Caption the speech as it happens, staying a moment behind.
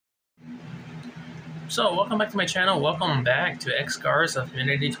So, welcome back to my channel. Welcome back to X-Scars of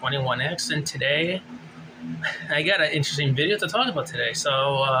Unity 21X. And today, I got an interesting video to talk about today.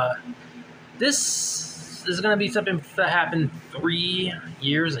 So, this is going to be something that happened 3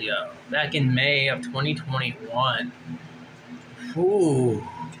 years ago, back in May of 2021. Ooh.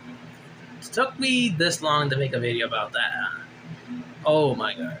 It took me this long to make a video about that. Oh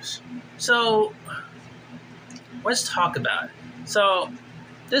my gosh. So, let's talk about it. So,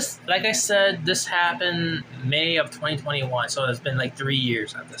 this, like I said, this happened May of 2021, so it's been like 3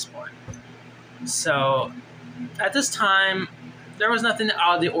 years at this point. So, at this time, there was nothing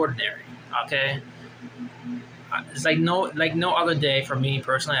out of the ordinary, okay? It's like no other day for me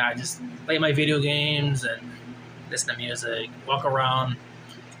personally. I just play my video games and listen to music, walk around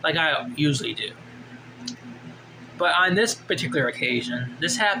like I usually do. But on this particular occasion,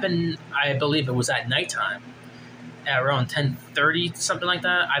 this happened, I believe it was at nighttime, at around 10:30, something like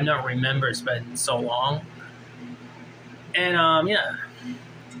that. I don't remember, it's been so long. And yeah,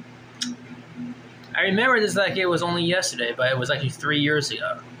 I remember this like it was only yesterday, but it was actually 3 years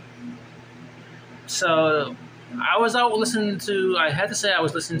ago. So I was out listening to, I had to say I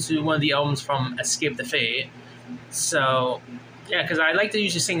was listening to one of the albums from Escape the Fate. So yeah, because I like to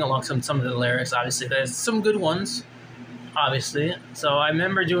usually sing along some of the lyrics. Obviously there's some good ones, obviously. So I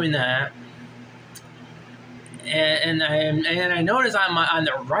remember doing that. And I noticed on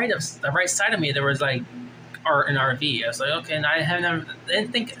the right side of me there was like an RV. I was like, okay, and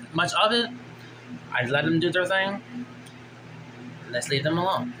didn't think much of it. I let them do their thing. Let's leave them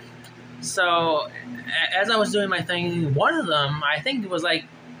alone. So as I was doing my thing, one of them, I think it was like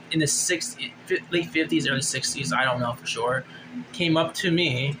in the late 50s, early 60s, I don't know for sure, came up to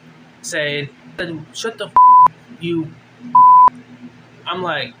me, said, "Shut the you." I'm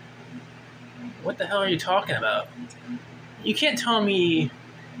like, what the hell are you talking about? You can't tell me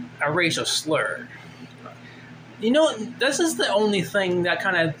a racial slur. You know, this is the only thing that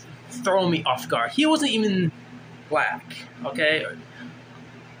kind of threw me off guard. He wasn't even black, okay?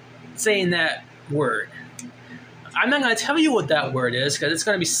 Saying that word. I'm not going to tell you what that word is because it's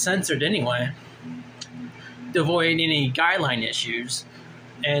going to be censored anyway, to avoid any guideline issues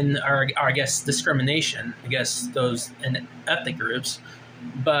and or I guess discrimination against those in ethnic groups.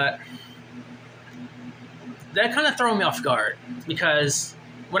 But that kind of threw me off guard because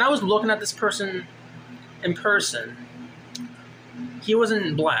when I was looking at this person in person, he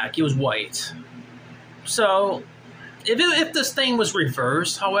wasn't black, he was white. So if this thing was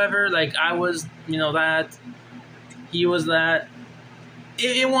reversed, however, like I was, you know, that, he was that,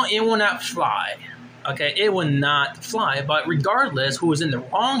 it will not fly. Okay, it will not fly. But regardless who was in the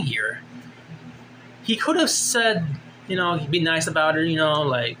wrong here, he could have said, you know, he'd be nice about it, you know,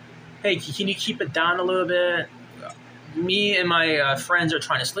 like, hey, can you keep it down a little bit? Me and my friends are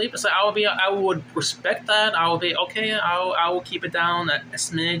trying to sleep. So I would respect that. I will be okay. I will keep it down a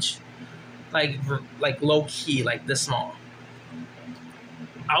smidge, like low key, like this small.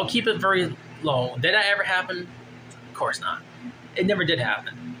 I'll keep it very low. Did that ever happen? Of course not. It never did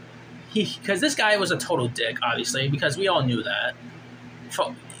happen. Because this guy was a total dick, obviously, because we all knew that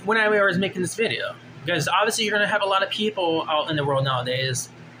when I was making this video. Because obviously you're gonna have a lot of people out in the world nowadays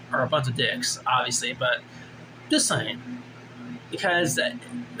are a bunch of dicks, obviously, but just saying, because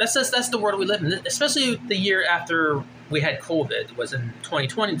that's the world we live in, especially the year after we had COVID, was in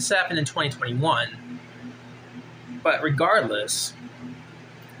 2020, this happened in 2021. But regardless,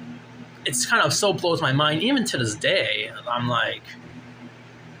 it's kind of so blows my mind, even to this day. I'm like,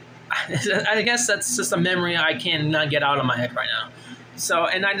 I guess that's just a memory I cannot get out of my head right now. So,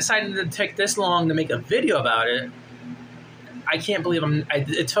 and I decided to take this long to make a video about it. I can't believe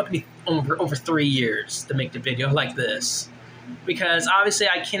it took me over 3 years to make the video like this, because obviously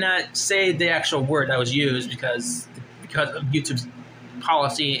I cannot say the actual word that was used because of YouTube's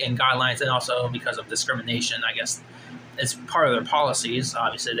policy and guidelines, and also because of discrimination. I guess it's part of their policies.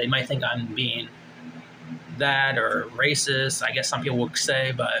 Obviously, they might think I'm being that or racist. I guess some people would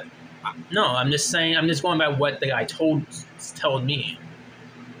say, but no, I'm just saying. I'm just going by what the guy told me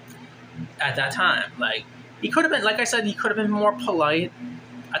at that time. Like, he could have been, like I said, he could have been more polite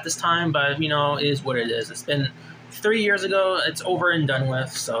at this time, but, you know, it is what it is. It's been 3 years ago. It's over and done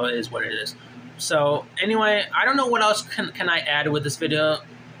with, so it is what it is. So, anyway, I don't know what else can I add with this video,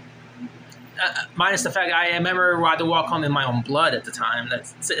 minus the fact I remember I had to walk home in my own blood at the time.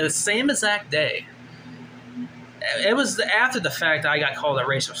 That's the same exact day. It was after the fact that I got called a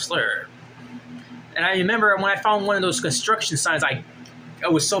racial slur. And I remember when I found one of those construction signs, I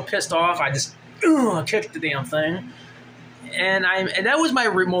was so pissed off, I just kicked the damn thing, and that was my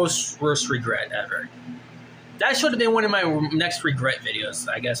most worst regret ever. That should have been one of my next regret videos.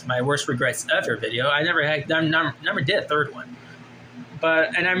 I guess my worst regrets ever video. I never did a third one.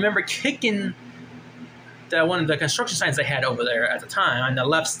 And I remember kicking one of the construction signs I had over there at the time on the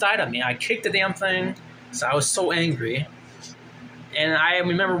left side of me. I kicked the damn thing, so I was so angry. And I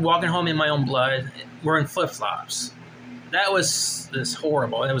remember walking home in my own blood, wearing flip-flops. That was just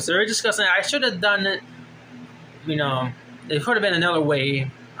horrible. It was very disgusting. I should have done it, you know, it could have been another way,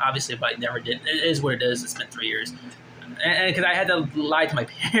 obviously, but I never did. It is what it is. It's been 3 years. And because I had to lie to my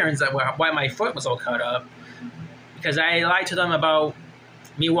parents why my foot was all cut up. Because I lied to them about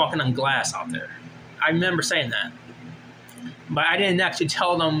me walking on glass out there. I remember saying that. But I didn't actually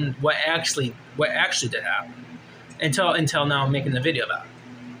tell them what actually did happen. Until now I'm making the video about it.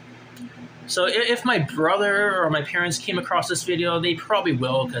 So if my brother or my parents came across this video, they probably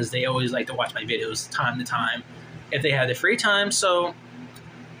will, because they always like to watch my videos time to time if they have the free time. So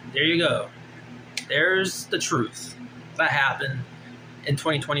there you go. There's the truth. That happened in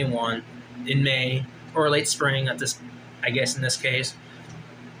 2021 in May or late spring I guess in this case.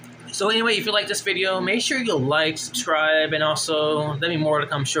 So anyway, if you like this video, make sure you like, subscribe, and also there'll be more to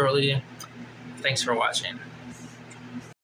come shortly. Thanks for watching.